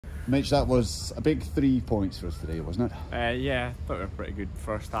Mitch, that was a big 3 points for us today, wasn't it? Yeah, I thought we were pretty good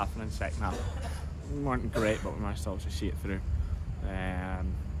first half, and then second half we weren't great, but we managed to obviously see it through. Yeah.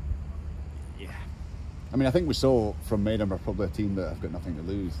 I mean, I think we saw from Edinburgh probably a team that have got nothing to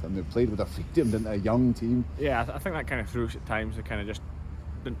lose, and they played with a freedom, didn't they? A young team. Yeah, I think that kind of threw us at times. They kind of just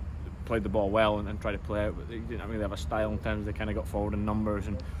didn't played the ball well and tried to play out, but they didn't really have a style in terms. They kind of got forward in numbers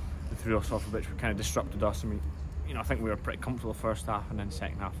and they threw us off a bit, which kind of disrupted us. I mean, I think we were pretty comfortable first half, and then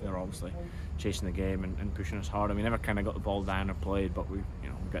second half they were obviously chasing the game and pushing us hard. I mean, never kind of got the ball down or played, but we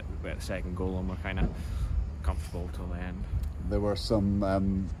got the second goal and we're kind of comfortable till the end. There were some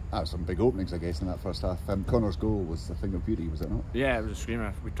big openings, I guess, in that first half. Connor's goal was a thing of beauty, was it not? Yeah, it was a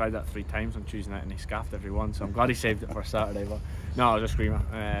screamer. We tried that 3 times on Tuesday night and he scaffed every one, so I'm glad he saved it for Saturday. But no, it was a screamer.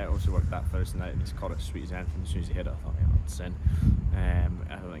 Also worked that Thursday night and he's caught it as sweet as anything. As soon as he hit it, I thought, that's sin.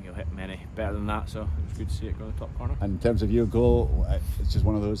 I don't think he'll hit many better than that, so it was good to see it go in the top corner. And in terms of your goal, it's just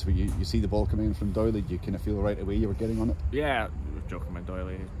one of those where you see the ball coming in from Doyley, you kind of feel right away you were getting on it? Yeah, we were joking about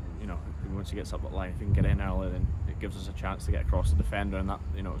Doyley. Once he gets up that line, if he can get in early, then it gives us a chance to get across the defender, and that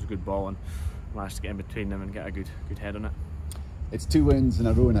it was a good ball and managed to get in between them and get a good head on it. It's 2 wins in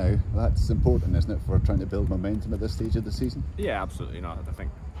a row now. That's important, isn't it, for trying to build momentum at this stage of the season? Yeah, absolutely. I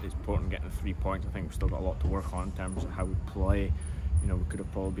think it's important getting the 3 points. I think we've still got a lot to work on in terms of how we play. We could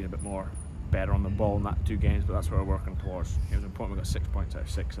have probably been a bit more better on the ball in that 2 games, but that's what we're working towards. It was important we got 6 points out of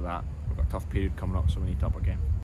 6 of that. We've got a tough period coming up, so we need to up our game.